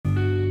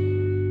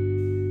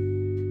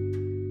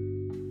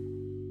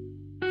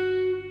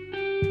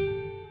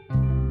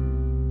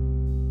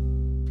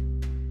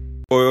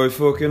Oi,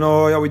 fucking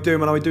oi, how we doing,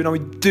 man? How we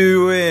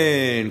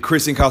doing?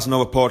 Chris and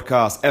Casanova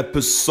podcast,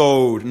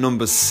 episode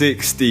number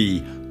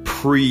 60,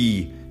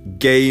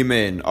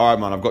 pre-gaming. Alright,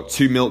 man, I've got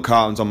 2 milk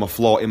cartons on my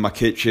floor in my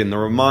kitchen. They're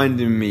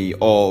reminding me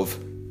of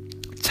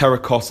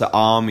terracotta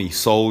army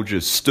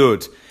soldiers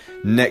stood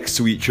next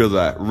to each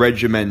other,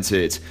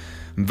 regimented.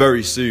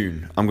 Very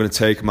soon, I'm going to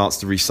take them out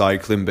to the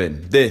recycling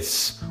bin.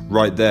 This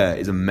right there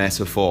is a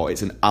metaphor.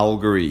 It's an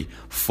allegory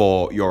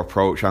for your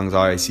approach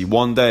anxiety.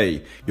 One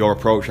day, your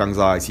approach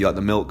anxiety, like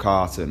the milk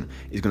carton,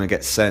 is going to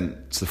get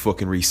sent to the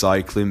fucking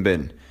recycling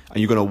bin. And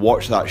you're going to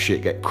watch that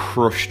shit get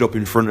crushed up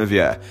in front of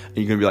you. And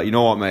you're going to be like, you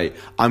know what, mate?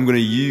 I'm going to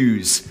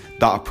use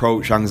that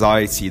approach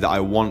anxiety that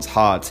I once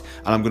had,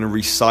 and I'm going to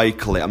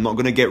recycle it. I'm not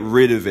going to get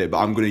rid of it, but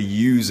I'm going to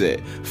use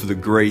it for the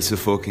greater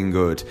fucking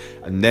good.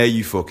 And there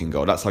you fucking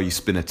go. That's how you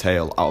spin a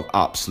tale out of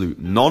absolute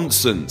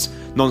nonsense.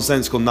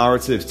 Nonsensical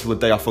narratives till the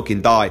day I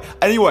fucking die.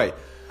 Anyway,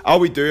 how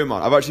we doing,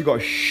 man? I've actually got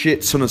a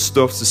shit ton of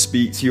stuff to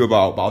speak to you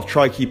about, but I'll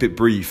try to keep it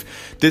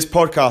brief. This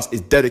podcast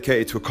is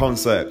dedicated to a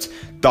concept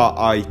that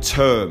I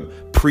term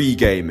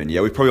pre-gaming.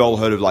 Yeah, we've probably all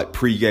heard of like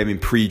pre-gaming,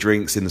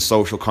 pre-drinks in the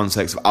social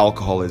context of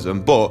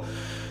alcoholism, but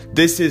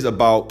this is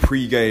about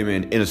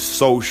pre-gaming in a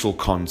social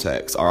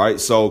context, alright?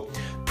 So,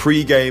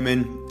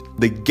 pre-gaming,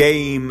 the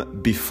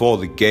game before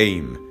the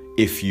game,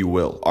 if you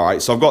will,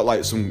 alright? So I've got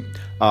like some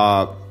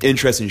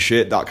interesting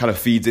shit that kind of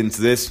feeds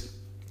into this.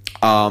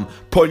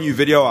 Put a new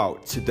video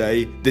out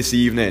today, this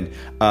evening.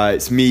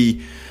 It's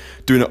me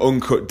doing an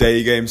uncut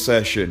day game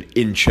session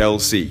in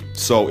Chelsea.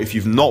 So if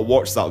you've not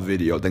watched that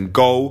video, then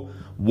go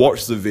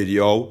watch the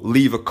video,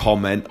 leave a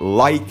comment,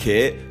 like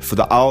it for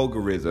the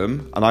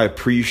algorithm, and I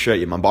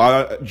appreciate it, man. But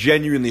I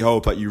genuinely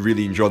hope that you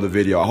really enjoy the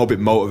video. I hope it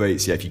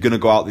motivates you. If you're going to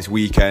go out this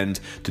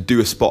weekend to do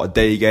a spot a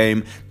day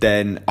game,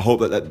 then I hope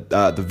that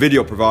the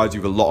video provides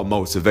you with a lot of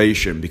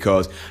motivation,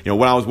 because, you know,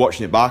 when I was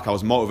watching it back, I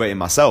was motivating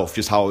myself,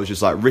 just how I was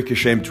just like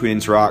ricocheting between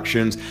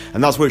interactions,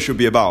 and that's what it should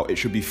be about. It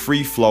should be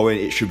free-flowing.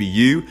 It should be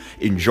you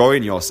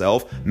enjoying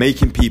yourself,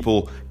 making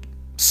people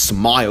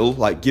smile,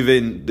 like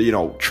giving, you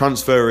know,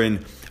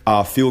 transferring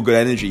feel-good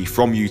energy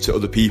from you to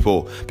other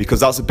people,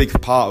 because that's a big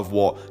part of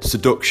what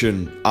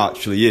seduction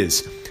actually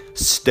is.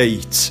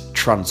 State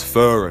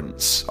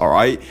transference, all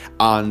right?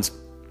 And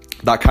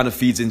that kind of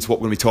feeds into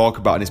what we're going to be talking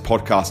about in this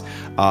podcast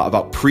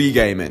about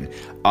pre-gaming.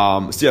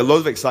 So yeah,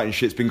 loads of exciting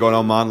shit's been going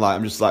on, man. Like,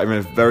 I'm just like in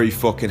a very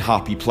fucking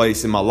happy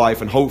place in my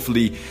life, and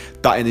hopefully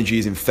that energy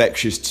is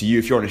infectious to you.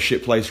 If you're in a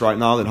shit place right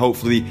now, then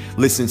hopefully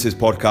listening to this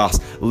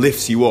podcast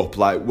lifts you up.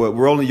 Like,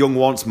 we're only young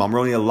once, man. We're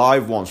only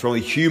alive once. We're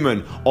only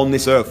human on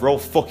this earth. We're all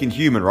fucking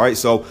human, right?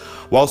 So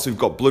whilst we've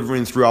got blood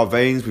running through our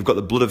veins, we've got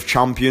the blood of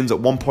champions. At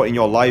one point in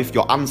your life,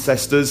 your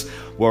ancestors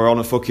were on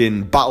a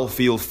fucking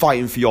battlefield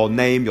fighting for your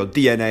name, your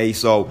DNA.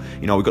 So,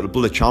 you know, we've got the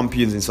blood of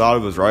champions inside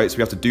of us, right? So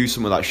we have to do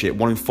some of that shit.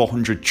 1 in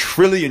 400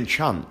 trillion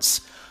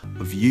chance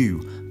of you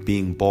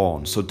being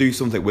born. So do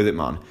something with it,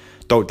 man.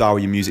 Don't die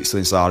with your music still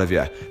inside of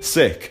you.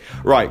 Sick.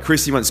 Right,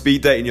 Chrissy went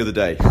speed dating the other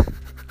day.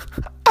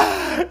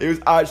 It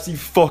was actually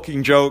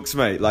fucking jokes,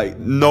 mate. Like,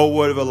 no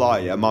word of a lie.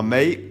 Yeah? My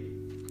mate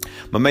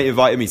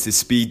invited me to this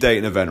speed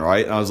dating event,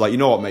 right? And I was like, you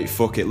know what, mate?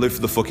 Fuck it. Live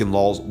for the fucking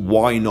lols.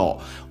 Why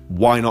not?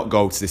 Why not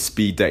go to this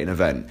speed dating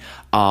event?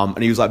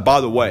 And he was like, by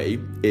the way,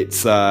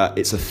 it's a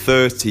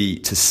 30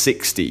 to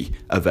 60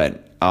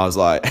 event. I was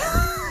like,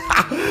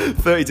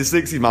 30 to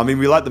 60, man. I mean,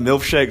 we like the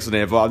MILF shakes on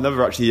here, but I've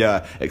never actually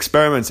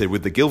experimented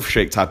with the GILF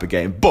shake type of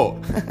game. But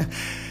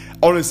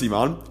honestly,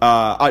 man,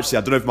 actually,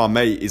 I don't know if my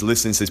mate is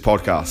listening to this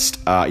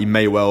podcast. He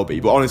may well be.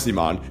 But honestly,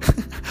 man,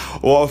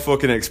 what a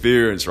fucking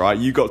experience, right?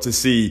 You got to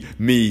see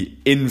me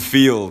in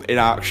field, in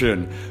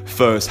action,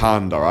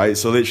 firsthand, all right?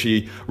 So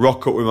literally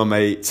rock up with my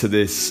mate to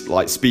this,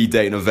 like, speed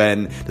dating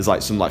event. There's,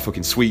 like, some, like,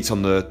 fucking sweets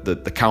on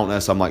the counter.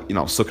 So I'm, like, you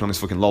know, sucking on this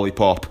fucking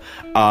lollipop.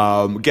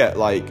 You get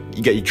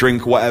your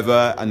drink or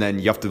whatever, and then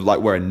you have to,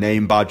 like, wear a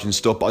name badge and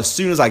stuff. But as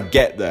soon as I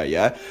get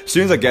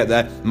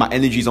there, my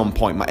energy's on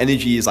point. My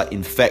energy is, like,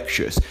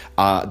 infectious.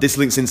 This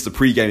links into the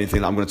pre-gaming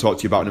thing that I'm going to talk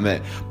to you about in a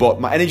minute. But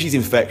my energy's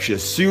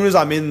infectious. As soon as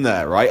I'm in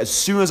there, right? As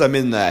soon as I'm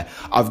in there,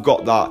 I've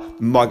got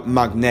that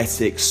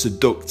magnetic,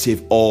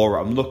 seductive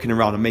aura. I'm looking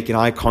around, I'm making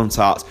eye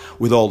contact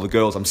with all the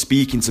girls. I'm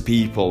speaking to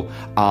people.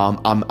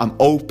 I'm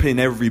opening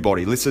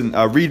everybody. Listen,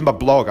 reading my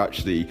blog,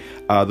 actually,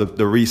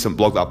 the recent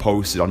blog that I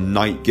posted on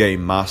night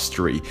game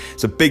mastery.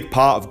 It's a big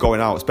part of going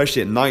out,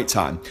 especially at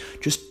nighttime.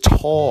 Just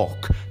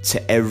talk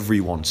to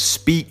everyone.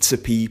 Speak to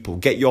people.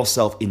 Get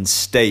yourself in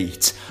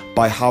state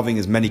by having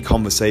as many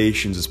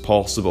conversations as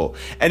possible.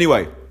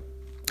 Anyway,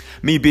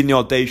 me being the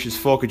audacious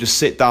fuck, I just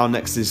sit down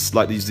next to these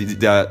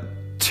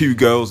 2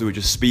 girls who were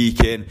just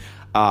speaking.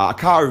 I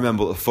can't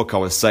remember what the fuck I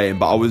was saying,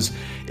 but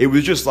it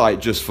was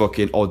just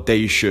fucking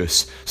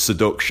audacious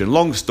seduction.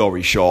 Long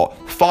story short,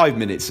 5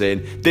 minutes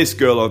in, this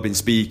girl I've been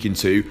speaking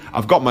to,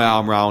 I've got my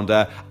arm around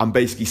her, I'm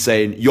basically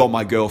saying, you're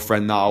my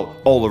girlfriend now,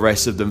 all the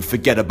rest of them,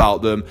 forget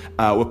about them,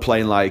 we're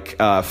playing like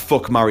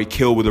fuck, marry,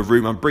 kill with a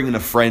room, I'm bringing a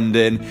friend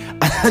in,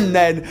 and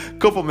then a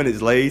couple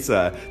minutes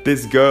later,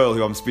 this girl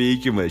who I'm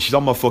speaking with, she's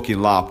on my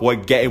fucking lap, we're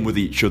getting with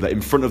each other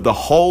in front of the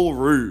whole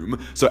room,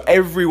 so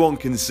everyone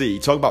can see.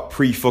 Talk about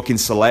pre-fucking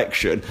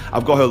selection,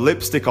 I've got her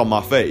lipstick on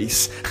my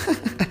face,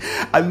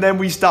 and then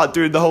we start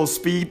doing the whole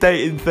speed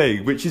dating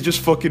thing, which is just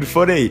fucking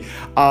funny,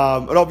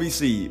 and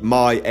obviously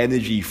my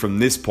energy from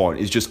this point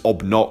is just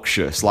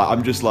obnoxious. Like,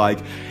 I'm just like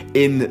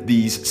in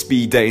these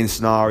speed dating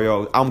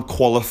scenarios, I'm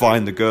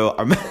qualifying the girl.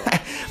 I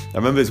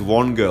remember this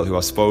one girl who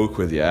I spoke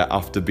with,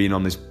 after being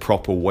on this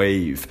proper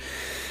wave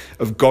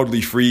of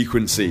godly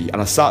frequency,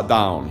 and I sat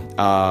down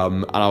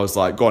and I was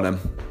like, go on then,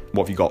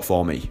 what have you got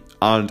for me?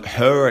 And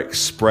her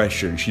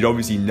expression, she'd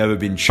obviously never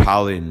been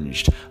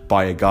challenged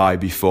by a guy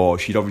before.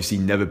 She'd obviously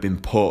never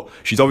been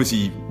she's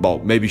obviously, well,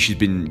 maybe she's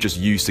been just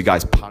used to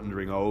guys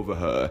pandering over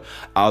her.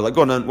 I was like,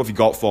 go on then, what have you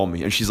got for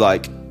me? And she's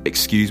like,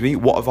 excuse me,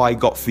 what have I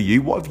got for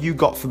you? What have you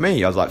got for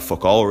me? I was like,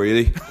 fuck all,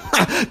 really.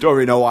 Don't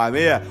really know why I'm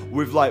here.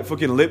 With like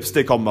fucking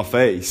lipstick on my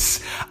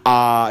face.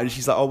 And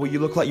she's like, oh, well, you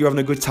look like you're having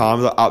a good time. I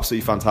was like,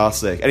 absolutely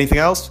fantastic. Anything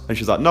else? And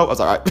she's like, no. I was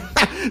like, all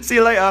right, see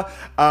you later.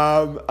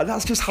 And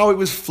that's just how it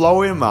was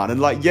flowing, man.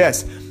 And like,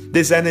 yes,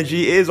 this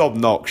energy is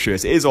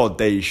obnoxious, it is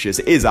audacious,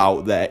 it is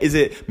out there. Is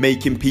it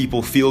making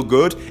people feel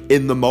good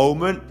in the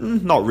moment?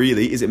 Not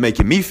really. Is it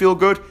making me feel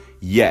good?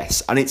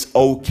 Yes, and it's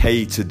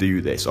okay to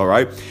do this, all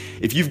right?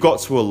 If you've got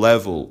to a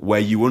level where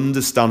you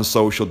understand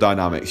social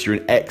dynamics, you're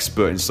an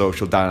expert in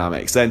social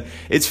dynamics, then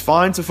it's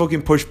fine to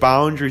fucking push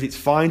boundaries, it's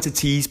fine to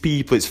tease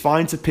people, it's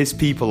fine to piss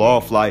people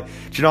off. Like, do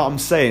you know what I'm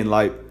saying?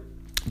 Like,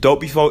 don't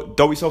be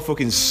so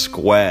fucking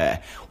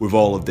square with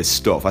all of this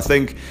stuff. I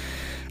think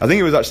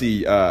it was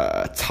actually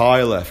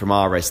Tyler from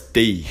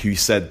RSD who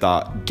said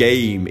that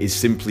game is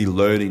simply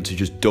learning to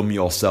just dumb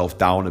yourself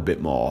down a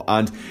bit more.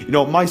 And, you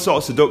know, my sort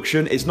of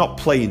seduction, it's not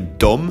playing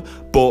dumb,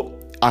 but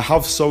I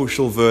have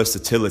social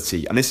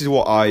versatility. And this is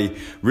what I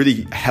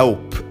really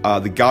help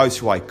the guys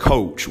who I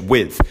coach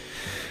with.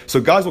 So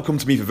guys will come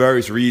to me for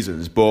various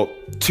reasons, but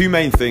two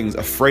main things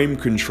are frame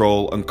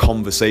control and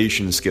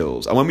conversation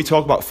skills. And when we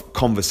talk about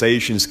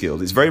conversation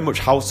skills, it's very much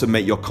how to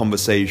make your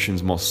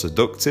conversations more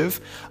seductive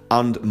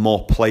and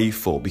more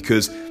playful,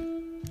 because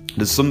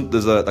there's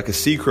a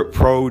secret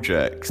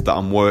project that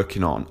I'm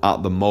working on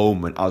at the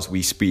moment as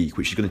we speak,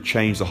 which is going to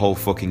change the whole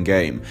fucking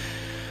game.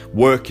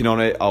 Working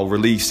on it, I'll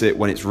release it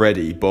when it's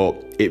ready,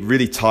 but it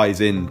really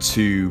ties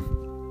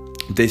into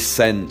this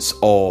sense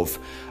of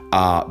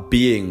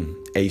being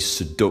a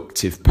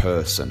seductive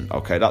person.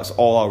 Okay, that's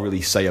all I'll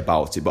really say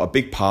about it, but a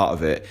big part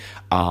of it,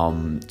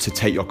 to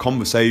take your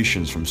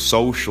conversations from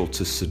social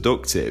to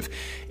seductive,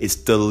 it's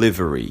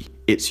delivery,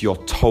 it's your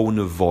tone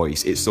of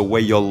voice, it's the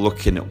way you're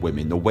looking at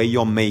women, the way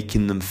you're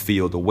making them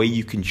feel, the way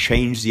you can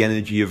change the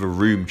energy of a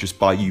room just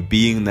by you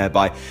being there,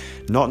 by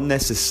not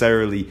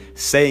necessarily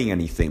saying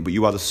anything, but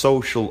you are the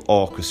social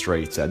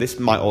orchestrator. This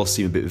might all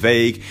seem a bit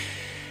vague,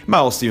 it might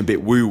all seem a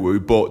bit woo-woo,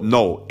 but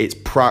no, it's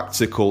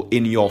practical,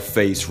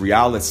 in-your-face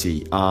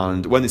reality.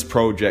 And when this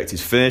project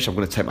is finished, I'm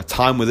going to take my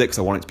time with it because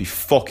I want it to be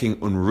fucking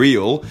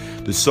unreal.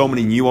 There's so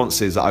many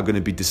nuances that are going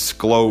to be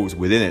disclosed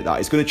within it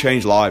that it's going to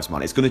change lives,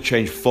 man. It's going to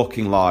change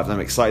fucking lives. I'm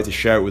excited to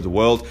share it with the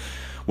world.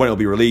 When it'll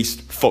be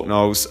released, fuck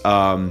knows.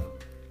 I'm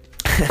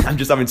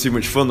just having too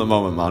much fun at the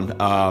moment,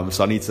 man.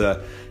 So I need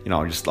to,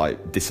 just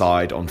like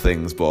decide on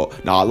things.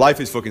 But nah, life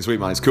is fucking sweet,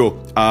 man. It's cool.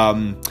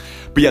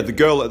 But yeah, the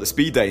girl at the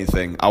speed dating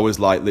thing, I was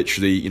like,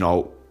 literally,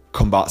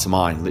 come back to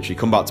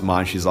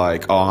mind. She's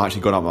like, oh, I'm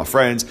actually going out with my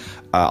friends.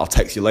 I'll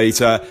text you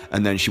later.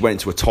 And then she went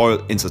into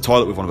the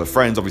toilet with one of her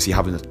friends, obviously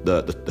having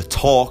the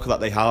talk that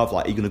they have,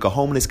 like, are you going to go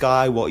home with this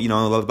guy? What,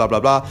 blah, blah, blah,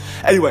 blah.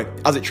 Anyway,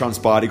 as it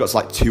transpired, it got to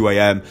like 2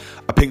 a.m.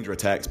 I pinged her a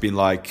text being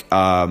like,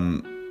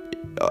 can't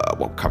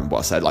remember what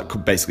I said,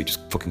 like, basically just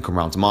fucking come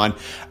around to mine.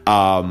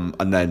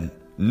 And then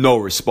no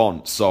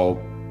response.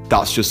 So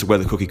that's just where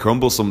the cookie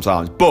crumbles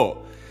sometimes. But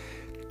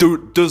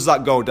does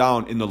that go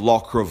down in the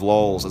locker of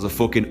lols as a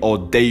fucking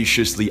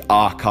audaciously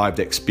archived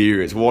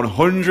experience?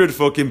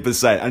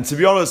 100%. And to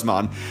be honest,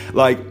 man,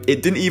 like,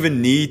 it didn't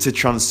even need to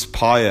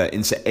transpire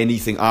into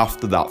anything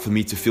after that for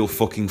me to feel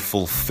fucking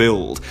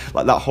fulfilled.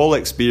 Like, that whole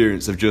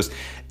experience of just,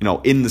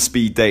 in the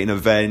speed dating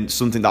event,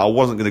 something that I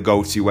wasn't going to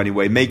go to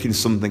anyway, making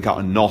something out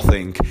of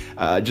nothing,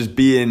 just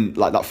being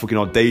like that fucking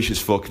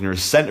audacious fucking in the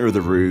center of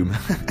the room.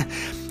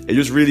 It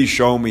just really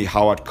showed me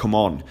how I'd come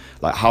on,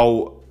 like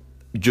how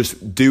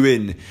just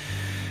doing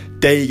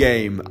day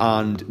game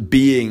and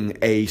being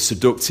a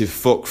seductive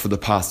fuck for the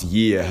past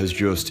year has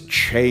just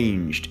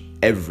changed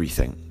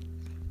everything.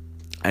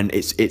 And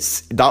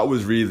that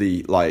was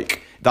really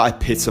like, that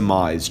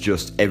epitomized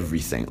just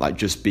everything. Like,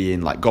 just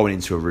being like going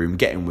into a room,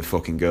 getting with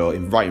fucking girl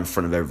right in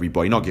front of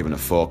everybody, not giving a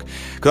fuck.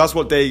 Because that's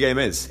what day game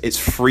is. It's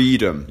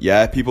freedom.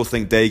 Yeah, people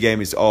think day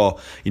game is,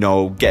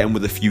 getting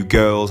with a few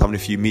girls, having a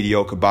few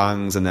mediocre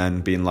bangs, and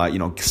then being like,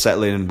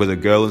 settling with a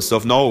girl and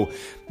stuff. No,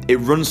 it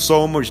runs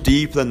so much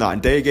deeper than that.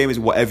 And day game is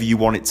whatever you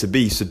want it to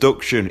be.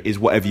 Seduction is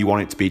whatever you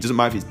want it to be. It doesn't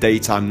matter if it's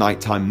daytime,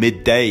 nighttime,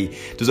 midday.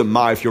 It doesn't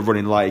matter if you're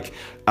running like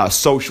a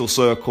social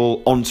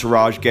circle,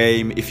 entourage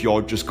game, if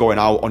you're just going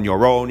out on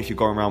your own, if you're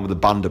going around with a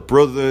band of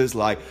brothers.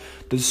 Like,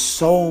 there's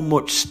so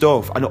much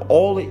stuff, and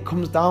all it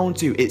comes down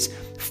to, it's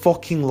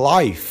fucking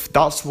life.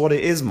 That's what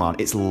it is, man.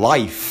 It's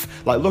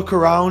life. Like, look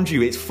around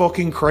you. It's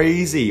fucking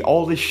crazy.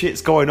 All this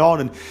shit's going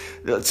on, and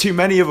too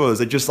many of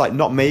us are just like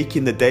not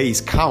making the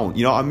days count.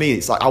 You know what I mean?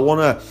 It's like I want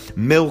to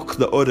milk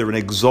the udder and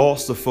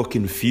exhaust the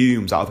fucking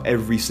fumes out of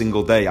every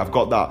single day. I've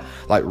got that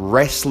like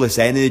restless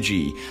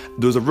energy.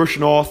 There was a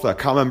Russian author, I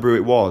can't remember who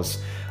it was.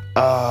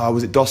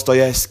 Was it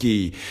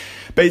Dostoevsky?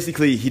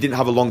 Basically, he didn't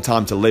have a long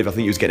time to live. I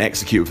think he was getting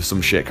executed for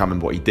some shit. I can't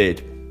remember what he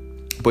did.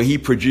 But he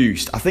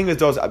produced, I think it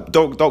does,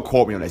 don't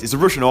quote me on this, it's a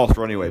Russian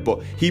author anyway,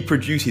 but he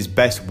produced his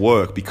best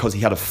work because he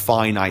had a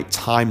finite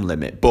time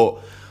limit. But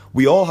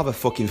we all have a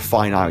fucking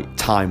finite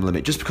time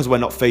limit. Just because we're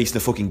not facing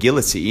a fucking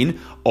guillotine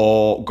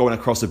or going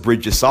across a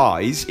bridge of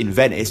size in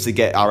Venice to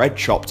get our head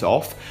chopped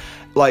off,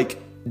 like,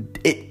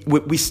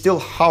 we still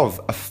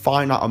have a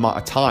finite amount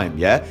of time,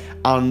 yeah?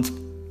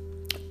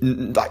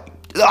 And, like,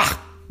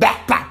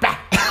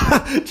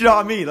 do you know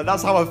what I mean? Like,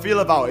 that's how I feel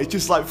about it. It's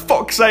just like,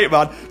 fuck's sake,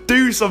 man,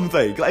 do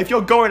something. Like, if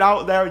you're going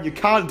out there and you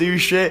can't do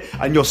shit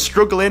and you're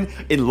struggling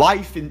in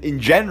life in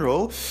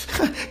general,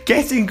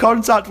 get in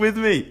contact with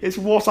me. It's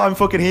what I'm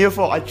fucking here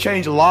for. I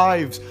change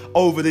lives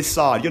over this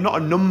side. You're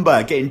not a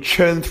number getting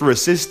churned through a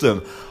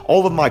system.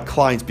 All of my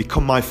clients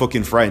become my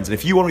fucking friends. And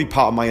if you want to be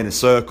part of my inner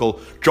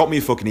circle, drop me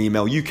a fucking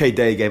email,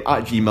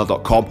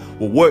 ukdaygame@gmail.com.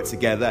 We'll work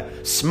together,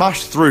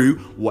 smash through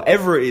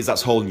whatever it is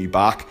that's holding you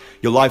back.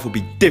 Your life will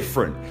be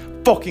different.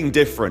 Fucking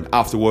different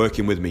after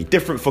working with me.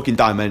 Different fucking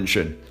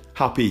dimension.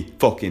 Happy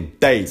fucking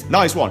days.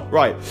 Nice one.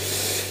 Right.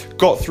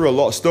 Got through a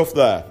lot of stuff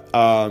there.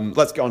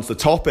 Let's get on to the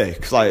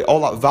topic. Like, all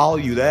that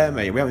value there,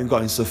 mate. We haven't even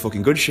got into the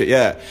fucking good shit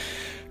yet.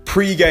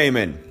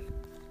 Pre-gaming.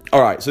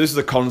 Alright, so this is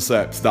a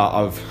concept that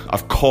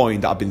I've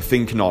coined, that I've been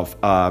thinking of.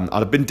 And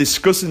I've been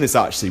discussing this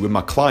actually with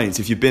my clients.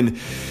 If you've been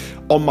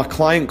on my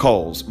client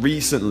calls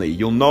recently,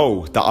 you'll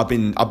know that I've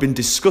been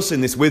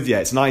discussing this with you.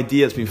 It's an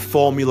idea that's been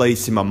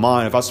formulated in my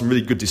mind. I've had some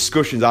really good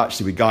discussions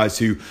actually with guys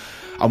who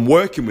I'm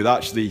working with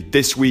actually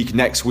this week,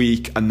 next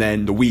week, and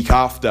then the week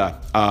after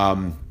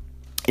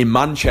in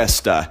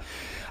Manchester.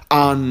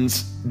 And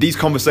these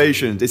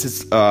conversations,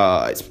 it's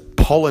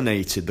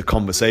pollinated the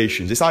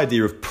conversations, this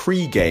idea of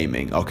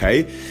pre-gaming,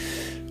 okay?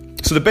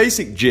 So the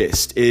basic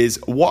gist is,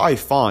 what I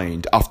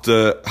find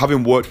after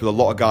having worked with a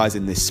lot of guys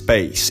in this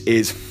space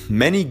is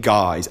many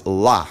guys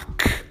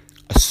lack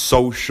a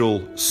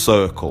social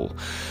circle.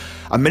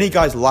 And many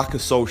guys lack a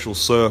social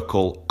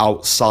circle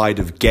outside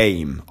of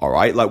game, all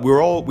right? Like, we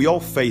all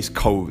face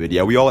COVID,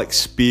 yeah? We all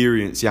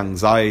experience the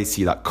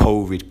anxiety that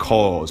COVID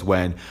caused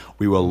when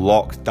we were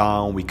locked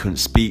down, we couldn't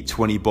speak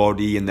to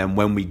anybody, and then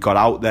when we got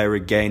out there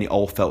again, it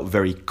all felt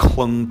very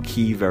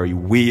clunky, very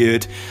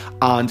weird.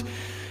 And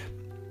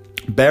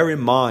bear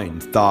in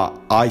mind that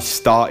I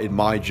started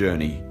my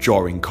journey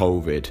during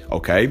COVID,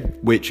 okay?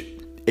 Which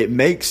it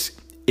means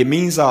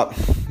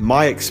that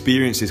my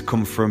experiences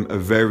come from a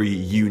very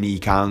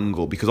unique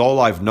angle, because all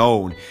I've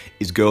known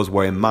is girls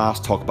wearing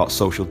masks, talk about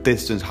social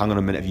distance, hang on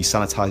a minute, have you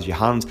sanitized your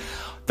hands?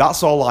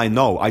 That's all I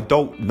know. I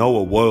don't know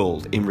a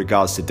world in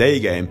regards to day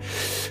game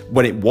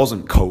when it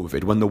wasn't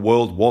COVID, when the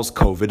world was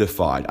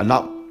COVIDified. And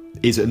that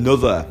is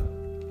another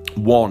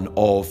one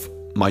of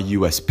my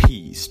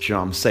USPs. Do you know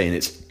what I'm saying?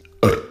 It's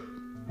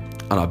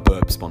and I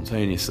burp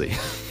spontaneously.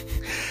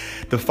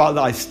 The fact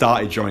that I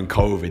started during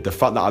COVID, the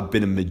fact that I've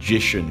been a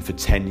magician for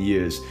 10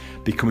 years,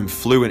 becoming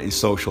fluent in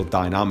social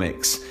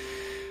dynamics.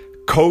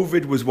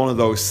 COVID was one of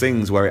those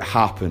things where it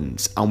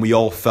happened and we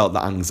all felt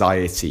that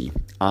anxiety.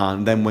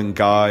 And then when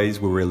guys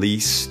were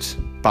released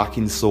back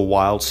into the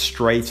wild,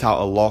 straight out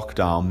of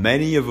lockdown,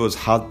 many of us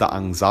had that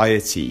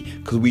anxiety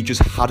because we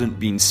just hadn't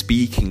been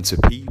speaking to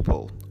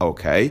people,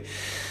 okay?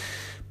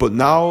 But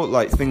now,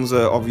 like, things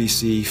are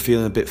obviously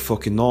feeling a bit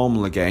fucking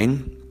normal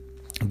again.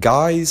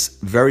 Guys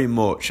very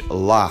much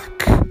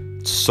lack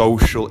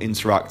social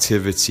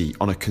interactivity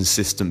on a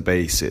consistent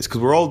basis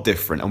because we're all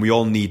different and we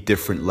all need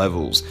different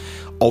levels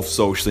of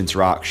social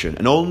interaction,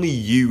 and only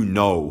you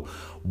know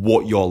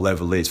what your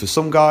level is. For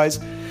some guys,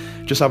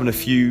 just having a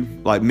few,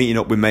 like meeting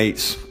up with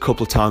mates a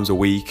couple of times a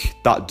week,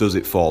 that does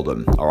it for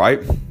them, all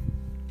right?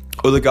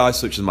 Other guys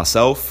such as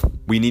myself,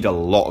 we need a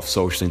lot of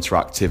social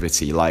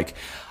interactivity. Like,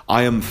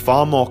 I am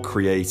far more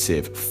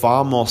creative,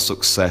 far more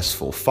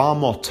successful, far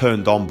more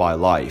turned on by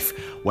life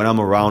when I'm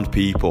around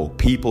people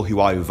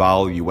who I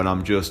value, when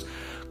I'm just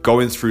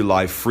going through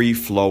life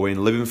free-flowing,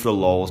 living for the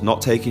lols,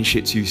 not taking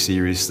shit too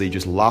seriously,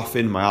 just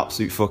laughing my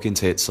absolute fucking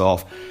tits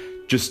off,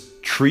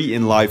 just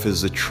treating life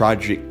as a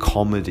tragic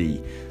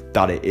comedy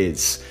that it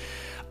is.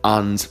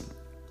 And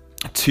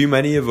too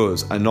many of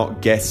us are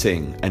not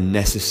getting a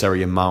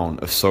necessary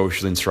amount of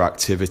social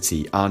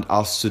interactivity, and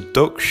our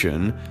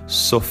seduction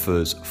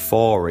suffers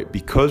for it.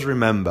 Because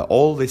remember,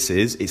 all this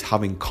is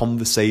having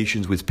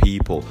conversations with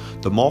people.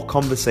 The more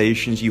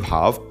conversations you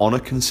have on a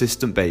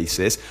consistent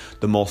basis,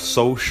 the more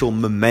social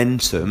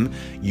momentum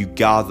you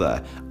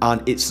gather.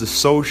 And it's the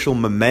social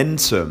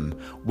momentum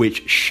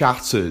which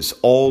shatters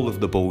all of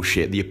the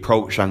bullshit, the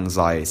approach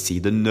anxiety,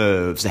 the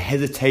nerves, the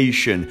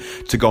hesitation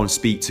to go and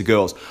speak to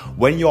girls.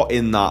 When you're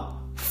in that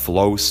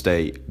flow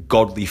state,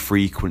 godly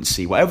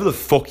frequency, whatever the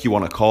fuck you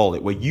want to call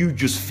it, where you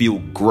just feel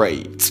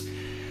great,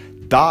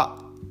 that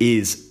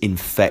is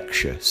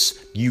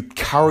infectious. You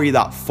carry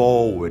that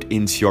forward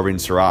into your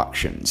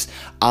interactions.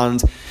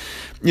 And,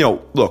 you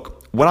know,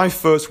 look, when I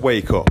first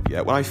wake up at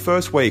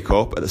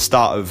the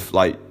start of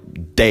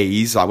like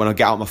days, like when I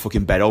get out of my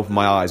fucking bed, open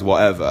my eyes,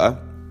 whatever,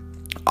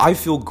 I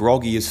feel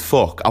groggy as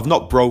fuck. I've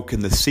not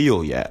broken the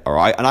seal yet, all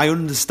right? And I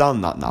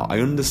understand that now. I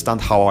understand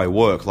how I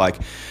work. Like,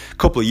 a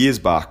couple of years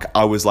back,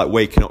 I was, like,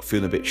 waking up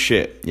feeling a bit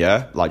shit,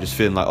 yeah? Like, just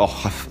feeling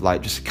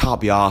like, just can't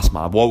be arsed,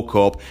 man. I woke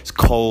up, it's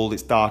cold,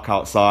 it's dark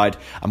outside,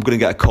 I'm going to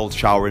get a cold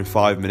shower in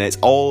 5 minutes.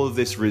 All of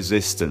this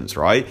resistance,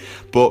 right?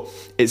 But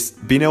it's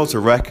being able to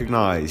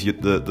recognize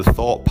the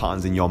thought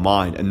patterns in your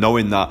mind and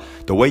knowing that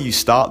the way you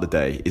start the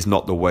day is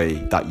not the way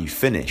that you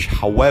finish.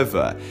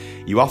 However,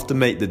 you have to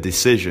make the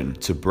decision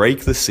to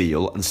break the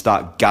seal and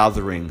start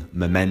gathering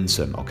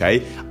momentum,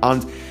 okay?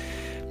 And,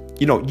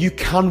 you know, you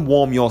can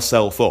warm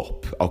yourself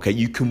up, okay?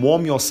 You can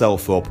warm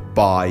yourself up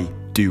by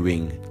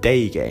doing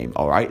day game,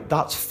 all right?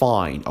 That's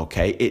fine,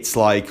 okay? It's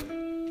like,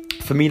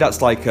 for me,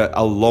 that's like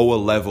a lower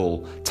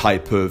level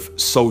type of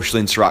social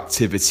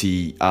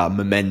interactivity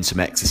momentum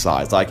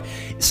exercise. Like,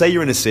 say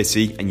you're in a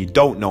city and you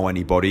don't know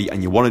anybody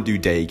and you want to do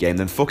day game,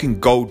 then fucking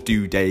go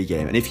do day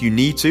game. And if you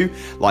need to,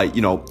 like,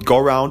 you know, go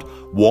around,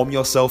 warm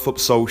yourself up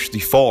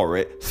socially for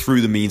it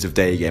through the means of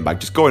day game. Like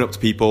just going up to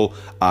people,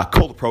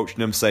 cold approaching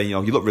them, saying, you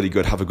know, you look really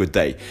good, have a good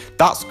day.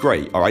 That's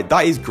great, all right?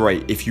 That is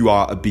great if you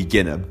are a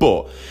beginner.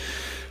 But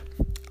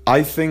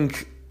I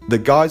think the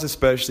guys,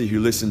 especially who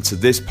listen to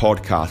this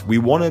podcast, we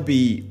want to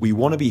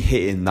be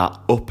hitting that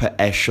upper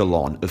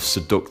echelon of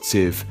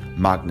seductive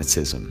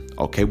magnetism.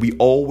 Okay, we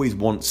always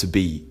want to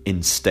be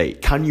in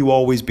state. Can you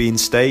always be in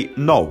state?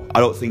 No,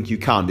 I don't think you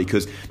can,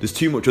 because there's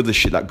too much other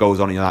shit that goes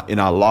on in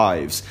our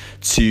lives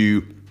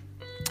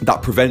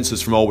that prevents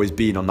us from always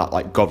being on that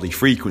like godly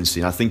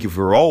frequency. And I think if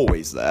we're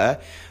always there,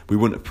 we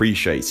wouldn't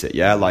appreciate it.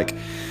 Yeah, like,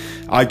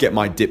 I get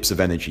my dips of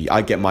energy.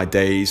 I get my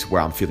days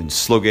where I'm feeling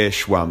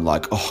sluggish, where I'm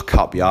like, oh, I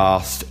can't be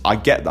arsed. I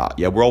get that.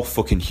 Yeah, we're all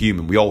fucking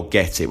human. We all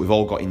get it. We've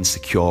all got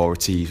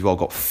insecurities. We've all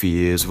got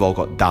fears. We've all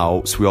got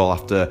doubts. We all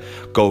have to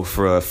go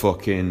for a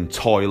fucking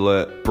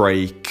toilet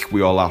break.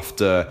 We all have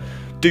to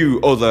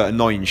do other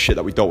annoying shit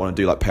that we don't want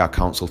to do, like pay our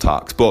council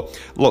tax. But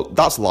look,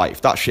 that's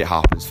life. That shit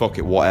happens. Fuck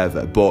it,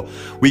 whatever. But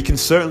we can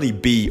certainly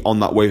be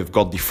on that wave of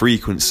godly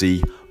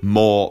frequency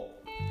more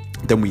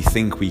than we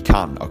think we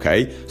can,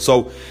 okay?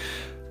 So,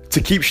 to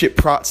keep shit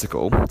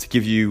practical, to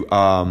give you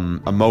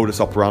a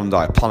modus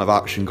operandi, a plan of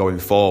action going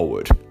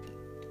forward,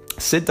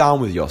 sit down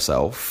with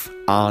yourself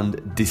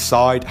and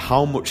decide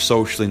how much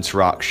social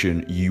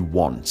interaction you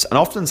want. And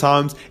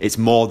oftentimes, it's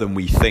more than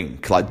we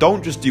think. Like,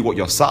 don't just do what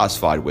you're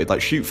satisfied with.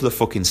 Like, shoot for the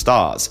fucking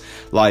stars.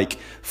 Like,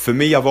 for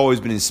me, I've always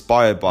been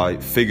inspired by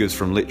figures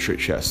from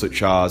literature,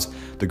 such as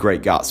The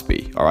Great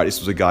Gatsby. All right, this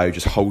was a guy who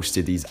just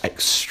hosted these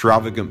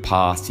extravagant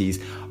parties,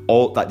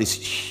 all like this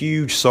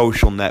huge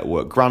social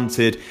network.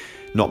 Granted,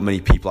 not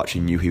many people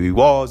actually knew who he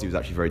was. He was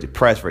actually very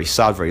depressed, very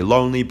sad, very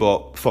lonely.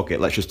 But fuck it,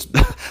 let's just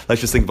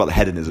think about the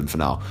hedonism for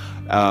now.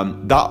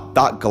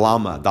 That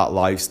glamour, that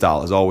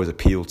lifestyle has always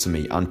appealed to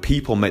me. And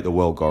people make the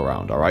world go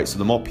around. All right. So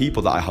the more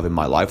people that I have in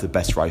my life, the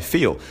better I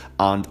feel.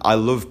 And I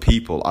love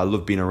people. I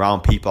love being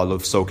around people. I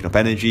love soaking up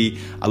energy.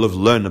 I love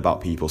learning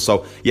about people.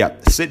 So yeah,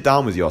 sit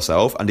down with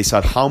yourself and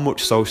decide how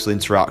much social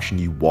interaction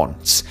you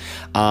want.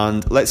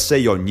 And let's say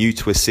you're new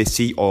to a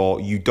city,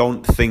 or you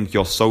don't think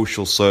your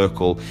social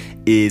circle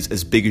is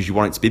as big as you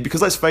want it to be,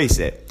 because let's face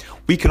it,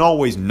 we can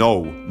always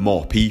know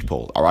more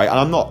people, all right? And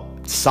I'm not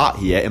sat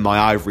here in my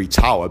ivory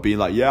tower being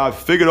like, yeah, I've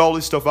figured all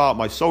this stuff out,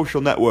 my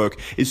social network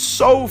is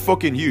so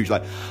fucking huge.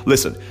 Like,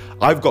 listen,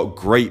 I've got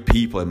great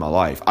people in my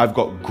life. I've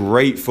got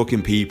great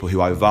fucking people who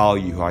I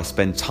value, who I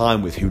spend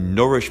time with, who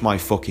nourish my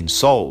fucking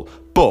soul.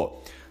 But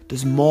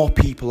there's more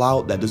people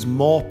out there. There's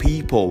more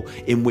people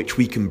in which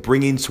we can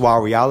bring into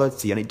our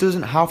reality. And it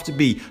doesn't have to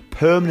be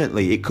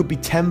permanently. It could be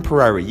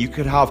temporary. You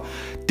could have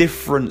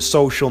different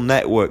social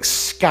networks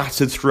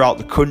scattered throughout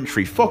the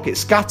country. Fuck it,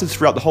 scattered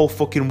throughout the whole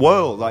fucking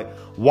world. Like,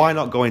 why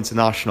not go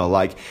international?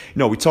 Like, you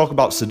know, we talk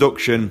about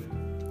seduction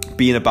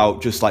being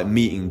about just like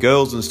meeting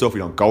girls and stuff, you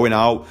know, going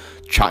out,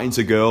 chatting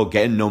to a girl,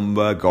 getting a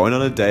number, going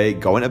on a date,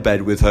 going to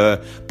bed with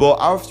her. But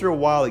after a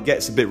while, it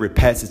gets a bit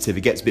repetitive,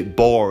 it gets a bit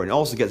boring, it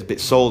also gets a bit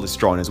soul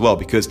destroying as well,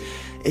 because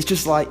it's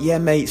just like, yeah,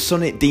 mate,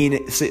 done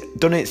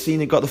it,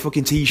 seen it, got the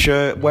fucking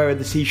t-shirt, wearing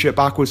the t-shirt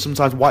backwards,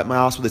 sometimes wipe my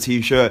ass with the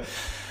t-shirt.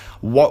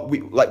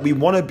 We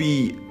want to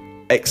be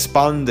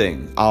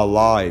expanding our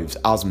lives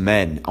as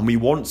men, and we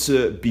want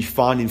to be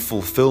finding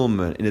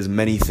fulfillment in as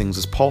many things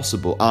as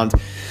possible. And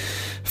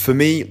for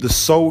me, the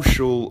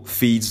social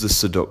feeds the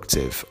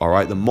seductive, all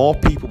right? The more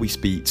people we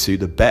speak to,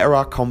 the better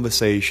our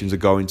conversations are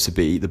going to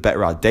be, the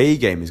better our day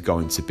game is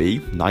going to be,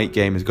 night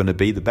game is going to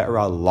be, the better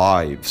our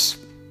lives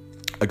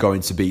are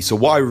going to be. So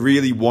what I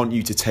really want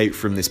you to take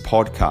from this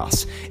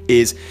podcast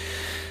is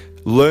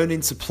learning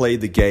to play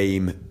the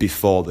game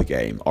before the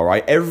game, all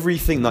right?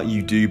 Everything that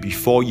you do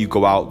before you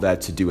go out there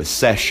to do a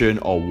session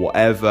or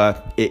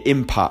whatever, it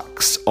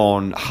impacts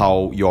on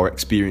how your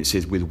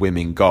experiences with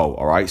women go,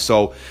 all right?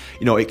 So,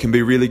 it can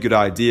be a really good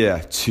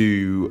idea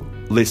to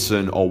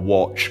listen or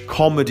watch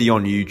comedy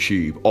on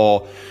YouTube,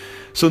 or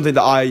something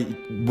that I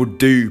would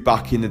do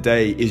back in the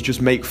day is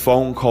just make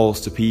phone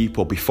calls to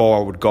people before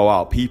I would go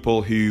out.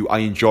 People who I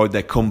enjoyed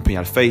their company.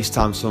 I'd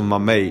FaceTime some of my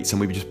mates and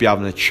we'd just be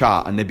having a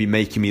chat and they'd be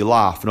making me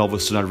laugh. And all of a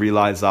sudden I'd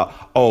realise that,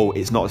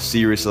 it's not as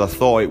serious as I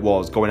thought it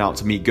was going out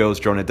to meet girls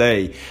during the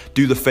day.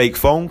 Do the fake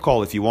phone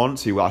call if you want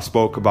to, I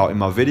spoke about in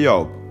my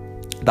video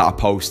that I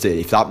posted,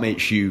 if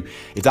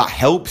that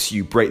helps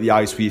you break the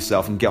ice for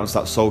yourself and get onto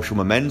that social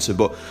momentum.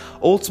 But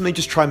ultimately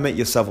just try and make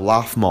yourself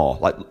laugh more.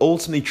 Like,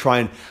 ultimately try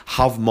and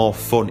have more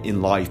fun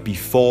in life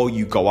before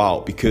you go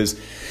out. Because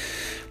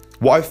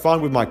what I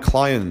find with my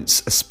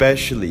clients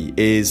especially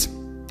is,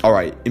 all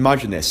right,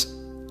 imagine this.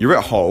 You're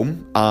at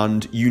home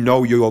and you're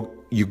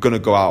going to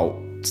go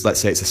out. Let's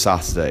say it's a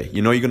Saturday.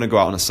 You're going to go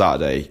out on a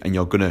Saturday and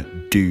you're going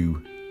to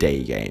do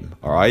day game,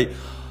 all right?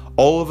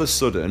 All of a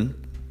sudden,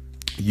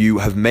 you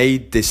have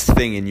made this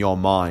thing in your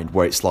mind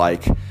where it's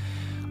like,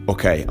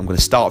 okay, I'm going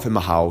to start off in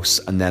my house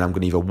and then I'm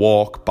going to either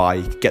walk,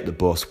 bike, get the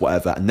bus,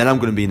 whatever, and then I'm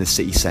going to be in the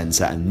city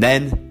centre, and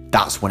then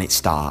that's when it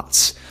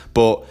starts.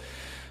 But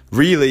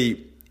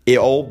really, it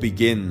all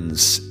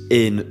begins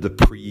in the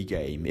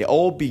pre-game. It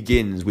all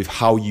begins with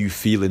how you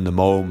feel in the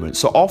moment.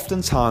 So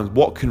oftentimes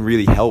what can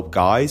really help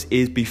guys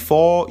is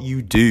before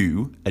you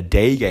do a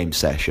day game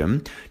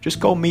session, just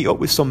go meet up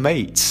with some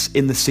mates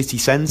in the city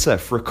centre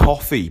for a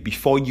coffee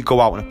before you go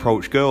out and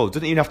approach girls. It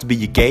doesn't even have to be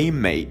your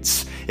game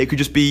mates. It could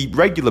just be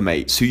regular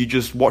mates who you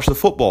just watch the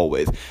football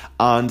with.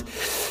 And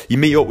you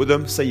meet up with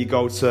them, say you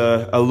go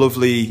to a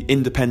lovely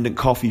independent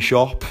coffee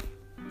shop.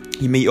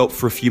 You meet up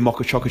for a few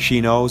mocha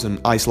chococinos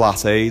and iced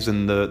lattes,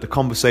 and the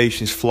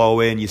conversation is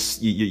flowing.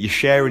 You're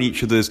sharing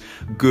each other's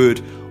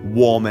good,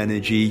 warm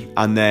energy,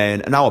 and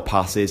then an hour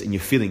passes and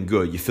you're feeling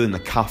good. You're feeling the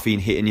caffeine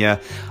hitting you,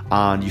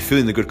 and you're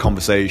feeling the good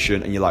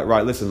conversation, and you're like,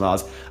 right, listen,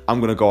 lads,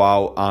 I'm going to go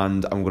out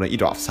and you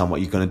don't have to tell me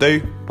what you're going to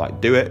do. Like,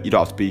 do it. You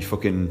don't have to be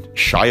fucking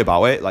shy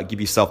about it. Like, give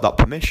yourself that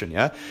permission,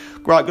 yeah?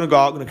 Right, going to go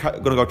out, going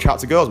to go chat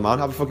to girls, man.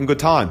 Have a fucking good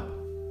time.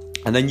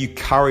 And then you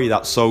carry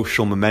that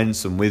social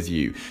momentum with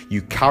you.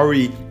 You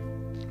carry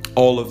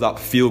all of that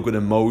feel-good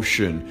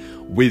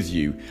emotion with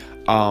you.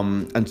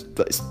 And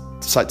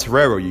it's like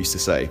Torero used to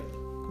say,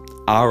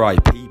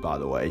 R.I.P. by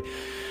the way.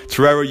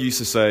 Torero used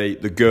to say,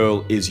 the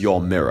girl is your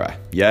mirror.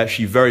 Yeah,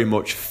 she very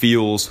much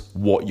feels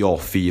what you're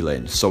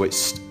feeling. So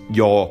it's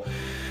you're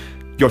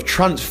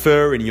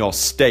transferring your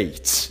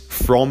state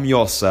from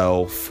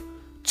yourself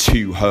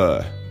to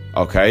her.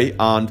 Okay,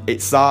 and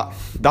it's that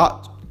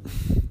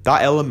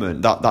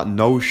element, that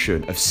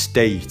notion of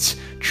state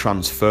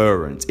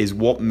transference is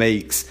what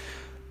makes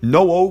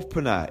no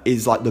opener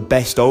is like the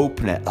best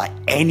opener. Like,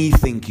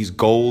 anything is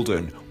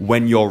golden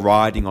when you're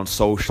riding on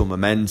social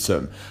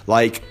momentum.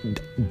 Like,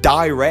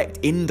 direct,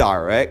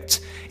 indirect,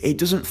 it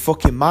doesn't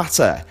fucking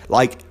matter.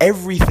 Like,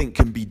 everything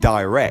can be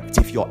direct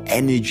if your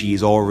energy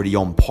is already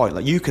on point.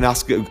 Like, you can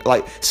ask,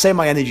 like, say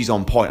my energy's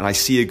on point and I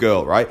see a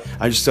girl, right?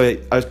 I just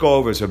go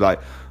over to her and be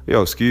like,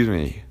 yo, excuse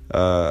me,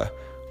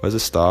 where's the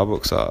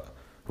Starbucks at?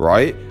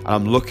 Right? And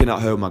I'm looking at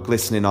her with my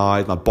glistening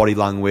eyes, my body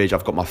language.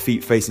 I've got my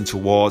feet facing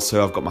towards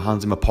her. I've got my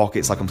hands in my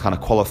pockets like I'm kind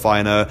of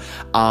qualifying her.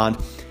 And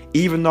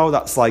even though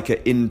that's like an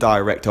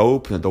indirect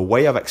opener, the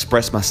way I've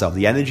expressed myself,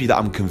 the energy that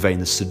I'm conveying,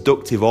 the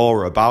seductive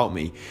aura about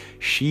me,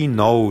 she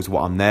knows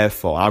what I'm there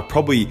for. And I'd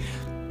probably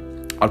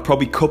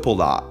couple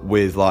that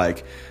with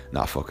like,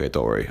 nah, fuck it,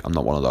 don't worry, I'm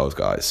not one of those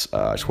guys.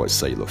 I just want to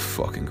say you look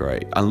fucking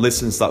great. And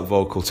listen to that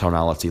vocal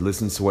tonality,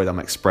 listen to the way that I'm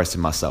expressing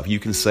myself. You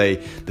can say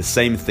the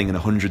same thing in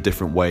 100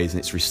 different ways and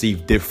it's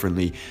received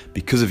differently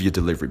because of your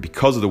delivery,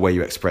 because of the way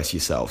you express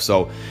yourself.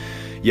 So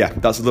yeah,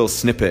 that's a little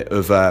snippet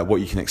of what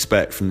you can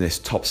expect from this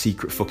top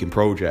secret fucking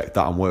project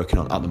that I'm working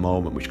on at the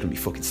moment, which is going to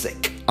be fucking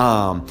sick.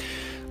 And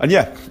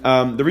yeah,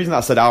 the reason that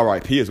I said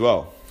RIP as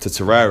well to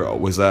Torero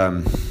was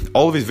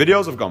all of his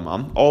videos have gone,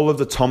 man. All of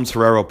the Tom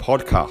Torero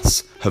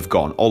podcasts have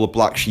gone. All the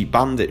Black Sheep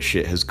Bandit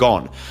shit has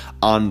gone.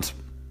 And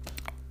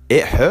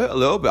it hurt a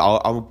little bit.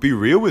 I'll be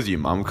real with you,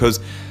 man, because,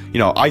 you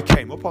know, I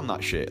came up on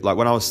that shit. Like,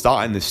 when I was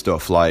starting this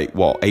stuff, like,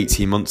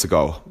 18 months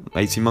ago?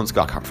 I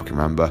can't fucking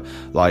remember.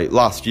 Like,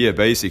 last year,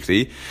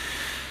 basically.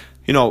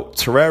 You know,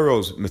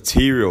 Torero's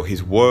material,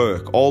 his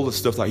work, all the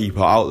stuff that he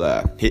put out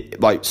there,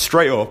 like,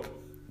 straight up,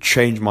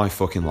 changed my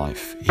fucking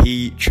life.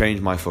 He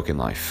changed my fucking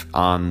life.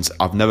 And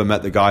I've never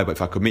met the guy, but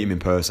if I could meet him in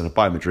person, I'd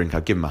buy him a drink,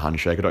 I'd give him a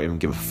handshake. I don't even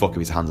give a fuck if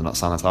his hands are not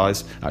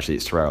sanitized. Actually,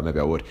 it's Torero, maybe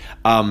I would.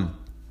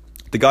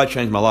 The guy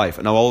changed my life,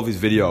 and now all of his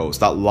videos,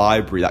 that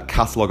library, that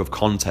catalogue of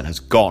content has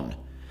gone.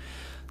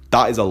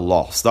 That is a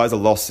loss. That is a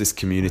loss to this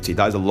community.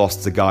 That is a loss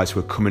to the guys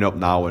who are coming up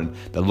now and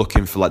they're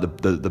looking for like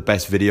the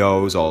best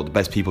videos or the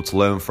best people to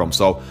learn from.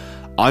 So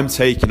I'm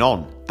taking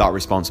on that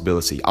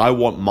responsibility. I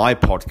want my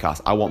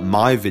podcast, I want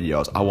my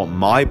videos, I want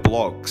my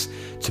blogs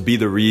to be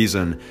the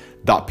reason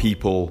that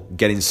people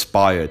get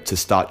inspired to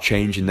start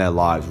changing their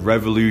lives,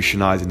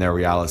 revolutionizing their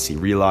reality,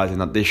 realizing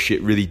that this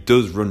shit really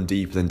does run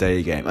deeper than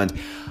day game. And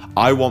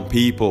I want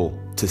people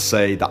to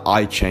say that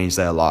I changed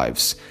their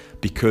lives,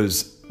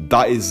 because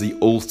that is the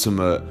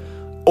ultimate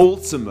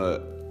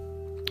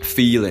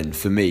feeling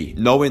for me,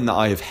 knowing that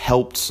I have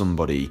helped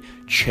somebody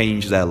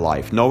change their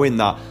life, knowing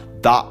that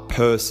that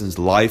person's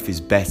life is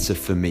better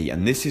for me.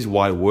 And this is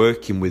why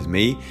working with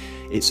me,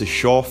 it's a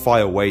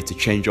surefire way to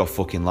change your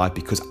fucking life,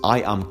 because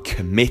I am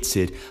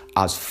committed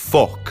as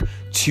fuck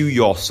to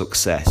your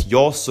success.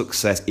 Your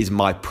success is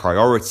my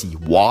priority.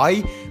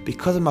 Why?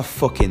 Because I'm a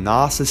fucking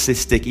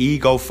narcissistic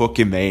ego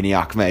fucking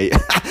maniac, mate.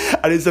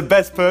 And it's the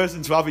best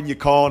person to have in your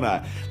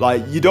corner.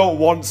 Like, you don't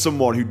want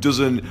someone who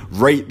doesn't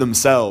rate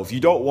themselves.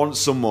 You don't want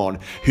someone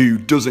who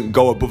doesn't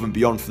go above and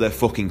beyond for their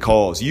fucking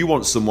cause. You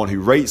want someone who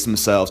rates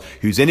themselves,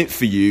 who's in it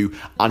for you,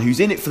 and who's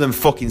in it for them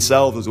fucking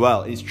selves as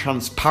well. Is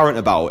transparent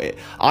about it.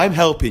 I'm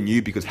helping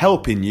you because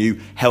helping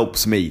you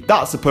helps me.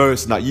 That's the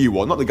person that you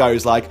want, not the guy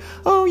who's like,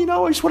 oh, you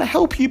know, I just want to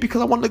help you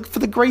because I want for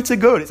the greater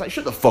good. It's like,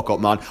 shut the fuck up,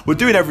 man. We're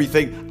doing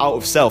everything out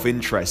of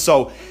self-interest.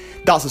 So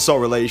that's the sort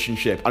of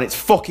relationship, and it's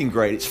fucking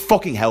great, it's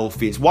fucking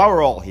healthy, it's why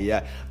we're all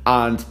here,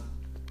 and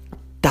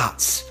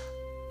that's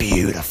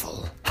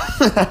beautiful.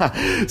 So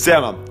yeah,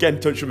 man, get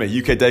in touch with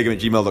me,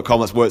 ukdagame@gmail.com,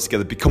 let's work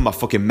together, become my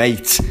fucking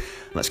mate,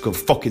 let's go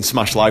fucking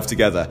smash life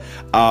together.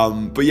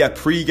 But yeah,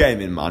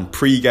 pre-gaming, man,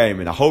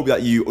 pre-gaming, I hope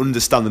that you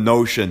understand the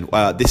notion,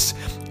 this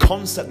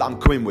concept that I'm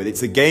coming with.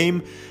 It's a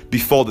game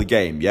before the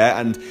game,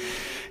 yeah, and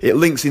it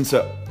links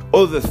into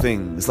other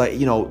things, like,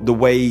 you know, the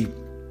way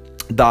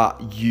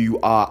that you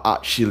are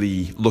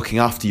actually looking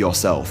after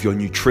yourself, your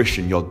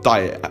nutrition, your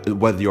diet,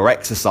 whether you're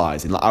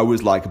exercising. Like, I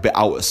was like a bit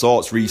out of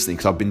sorts recently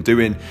because I've been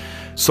doing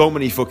so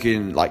many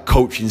fucking like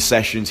coaching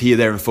sessions here,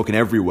 there, and fucking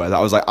everywhere that I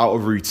was like out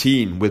of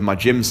routine with my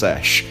gym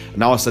sesh.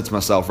 Now I said to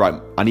myself,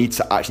 right, I need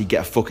to actually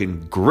get a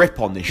fucking grip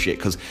on this shit,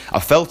 because I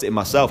felt it in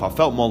myself. I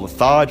felt more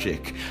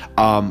lethargic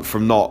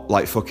from not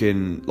like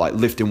fucking like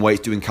lifting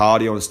weights, doing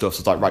cardio and stuff. So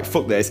it's like, right,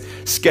 fuck this.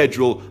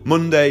 Schedule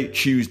Monday,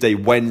 Tuesday,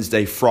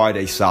 Wednesday,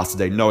 Friday,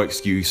 Saturday. No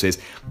excuses.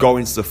 Go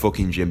into the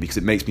fucking gym because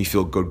it makes me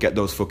feel good. Get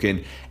those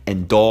fucking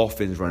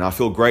endorphins running. I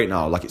feel great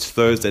now. Like, it's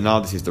Thursday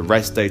now. This is the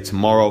rest day.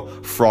 Tomorrow,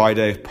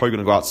 Friday, probably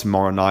gonna go out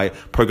tomorrow night.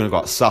 Probably gonna go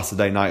out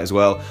Saturday night as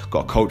well.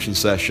 Got a coaching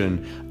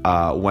session.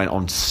 Went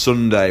on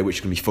Sunday, which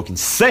is gonna be fucking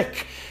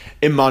sick,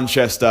 in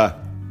Manchester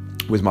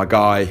with my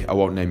guy. I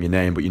won't name your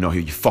name, but you know who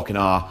you fucking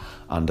are.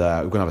 And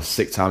we're gonna have a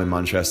sick time in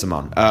Manchester,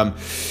 man.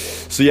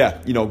 So yeah,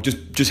 you know,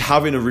 just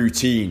having a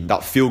routine,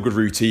 that feel-good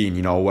routine,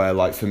 you know, where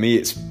like for me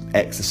it's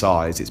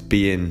exercise, it's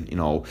being, you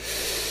know,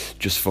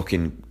 just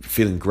fucking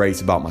feeling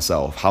great about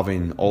myself,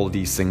 having all of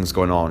these things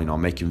going on, you know,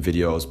 making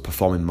videos,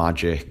 performing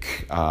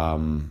magic.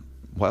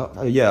 Well,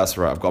 yeah, that's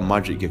right. I've got a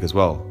magic gig as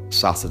well,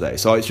 Saturday.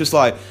 So it's just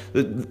like,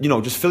 you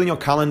know, just filling your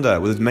calendar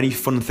with as many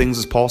fun things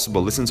as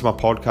possible. Listen to my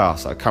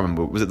podcast. I can't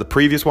remember. Was it the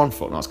previous one?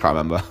 Fuck, no, I can't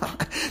remember.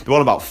 The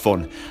one about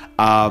fun.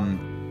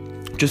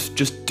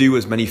 Just do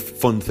as many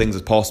fun things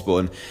as possible.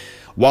 And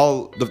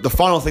while the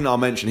final thing that I'll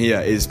mention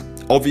here is,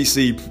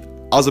 obviously,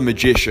 as a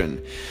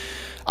magician,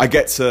 I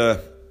get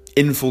to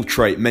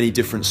infiltrate many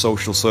different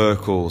social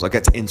circles. I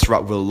get to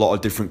interact with a lot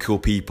of different cool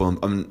people,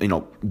 and you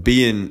know,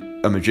 being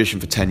a magician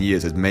for 10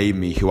 years has made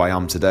me who I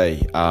am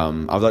today. I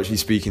was actually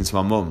speaking to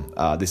my mum.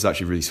 This is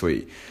actually really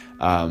sweet.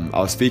 I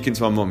was speaking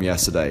to my mum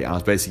yesterday, and I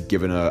was basically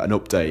giving her an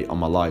update on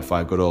my life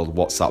via good old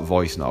WhatsApp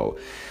voice note,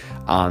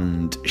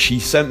 and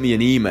she sent me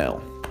an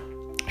email.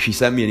 She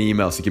sent me an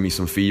email to give me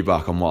some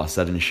feedback on what I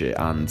said and shit,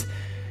 and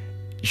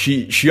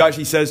she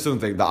actually said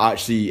something that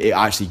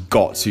actually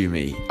got to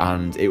me,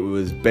 and it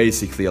was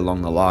basically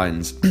along the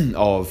lines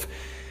of,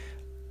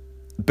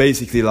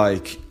 basically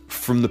like,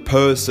 from the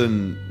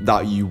person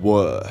that you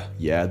were,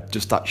 yeah,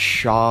 just that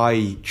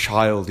shy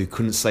child who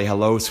couldn't say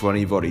hello to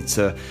anybody,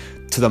 to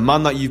the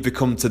man that you've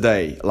become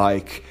today.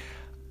 Like,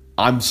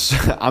 I'm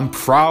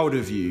proud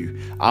of you.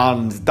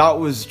 And that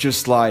was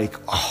just like,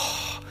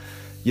 oh,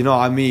 you know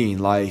what I mean?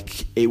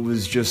 Like, it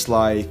was just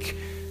like,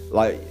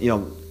 you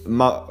know,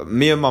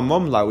 me and my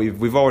mum, like,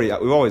 we've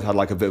always had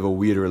like a bit of a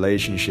weird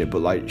relationship,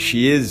 but like,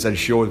 she is, and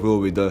she always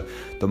will be,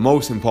 the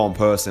most important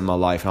person in my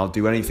life, and I'll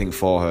do anything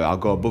for her. I'll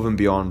go above and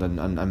beyond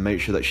and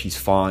make sure that she's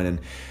fine, and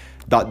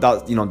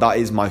that you know, that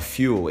is my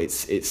fuel.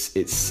 It's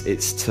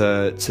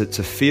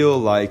to feel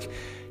like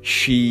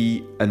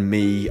she and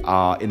me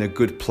are in a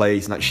good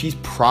place, and that she's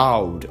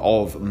proud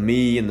of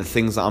me and the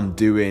things that I'm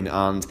doing.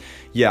 And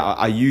yeah,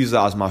 I use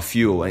that as my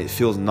fuel, and it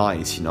feels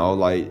nice, you know.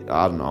 Like,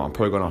 I don't know, I'm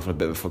probably going off on a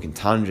bit of a fucking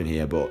tangent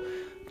here, but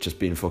just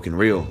being fucking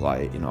real,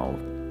 like, you know,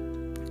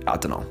 I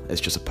don't know,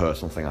 it's just a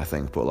personal thing, I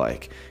think. But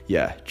like,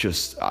 yeah,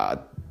 just, I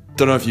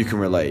don't know if you can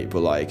relate,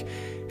 but like,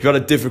 if you had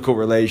a difficult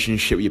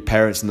relationship with your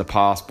parents in the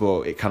past,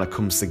 but it kind of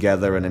comes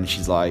together, and then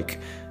she's like,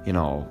 you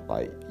know,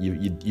 like,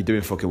 you're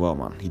doing fucking well,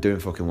 man. You're doing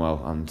fucking well,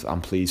 and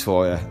I'm pleased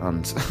for you.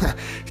 And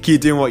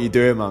keep doing what you're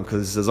doing, man,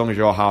 because as long as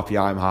you're happy,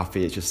 I'm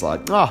happy. It's just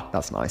like,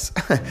 that's nice.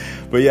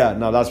 But yeah,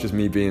 no, that's just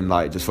me being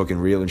like just fucking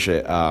real and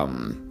shit.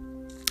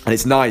 And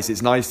it's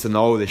nice to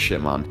know this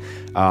shit, man.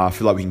 I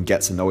feel like we can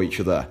get to know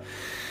each other,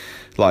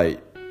 like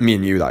me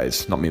and you, that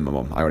is, not me and my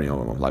mum. I already know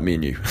my mum. Like me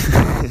and you,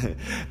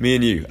 me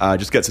and you,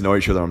 just get to know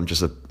each other on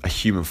just a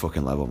human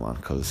fucking level, man.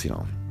 Because, you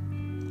know,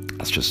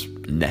 that's just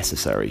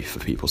necessary for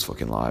people's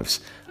fucking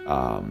lives.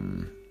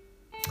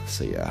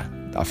 So yeah,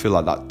 I feel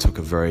like that took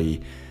a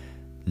very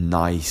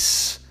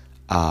nice,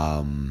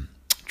 try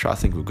to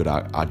think of a good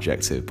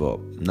adjective, but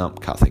no,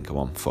 can't think of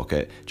one. Fuck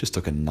it. Just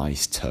took a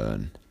nice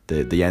turn.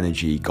 The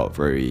energy got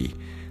very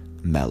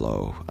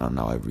mellow, and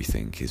now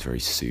everything is very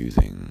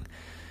soothing.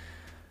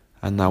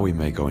 And now we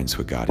may go into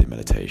a guided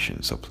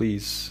meditation. So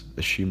please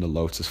assume the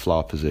lotus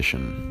flower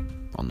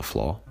position on the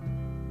floor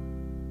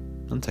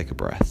and take a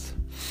breath.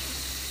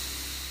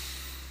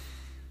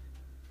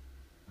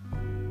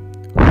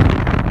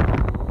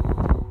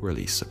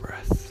 Release the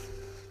breath.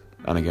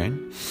 And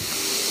again.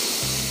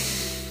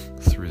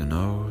 Through the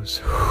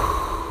nose.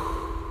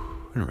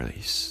 And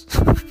release.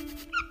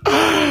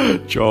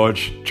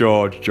 George,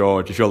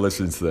 if you're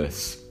listening to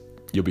this,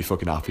 you'll be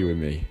fucking happy with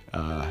me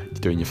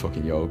doing your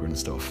fucking yoga and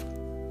stuff.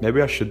 Maybe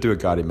I should do a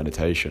guided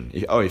meditation.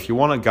 If you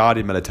want a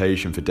guided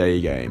meditation for day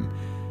game,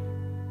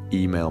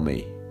 email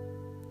me.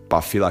 But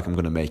I feel like I'm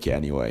going to make it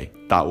anyway.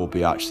 That will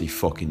be actually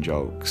fucking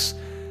jokes.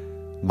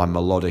 My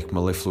melodic,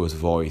 mellifluous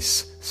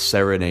voice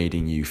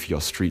serenading you for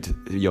your street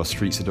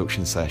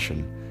seduction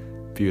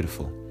session.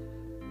 Beautiful.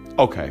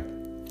 Okay.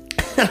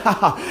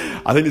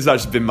 I think this has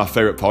actually been my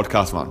favourite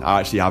podcast, man.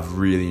 I actually have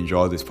really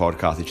enjoyed this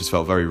podcast. It just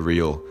felt very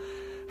real,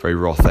 very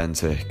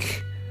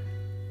authentic.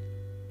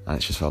 And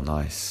it just felt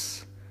nice.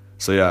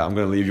 So yeah, I'm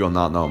going to leave you on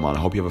that note, man. I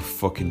hope you have a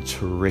fucking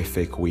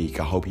terrific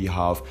week. I hope you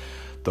have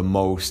the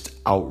most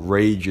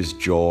outrageous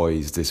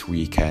joys this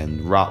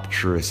weekend,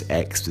 rapturous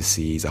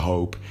ecstasies. I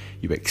hope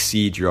you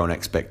exceed your own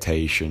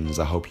expectations.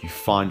 I hope you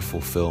find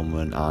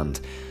fulfillment, and,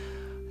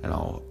 you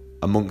know,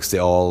 amongst it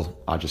all,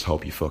 I just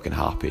hope you're fucking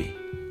happy.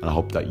 And I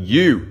hope that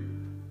you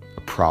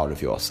are proud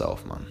of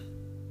yourself, man.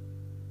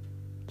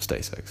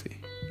 Stay sexy.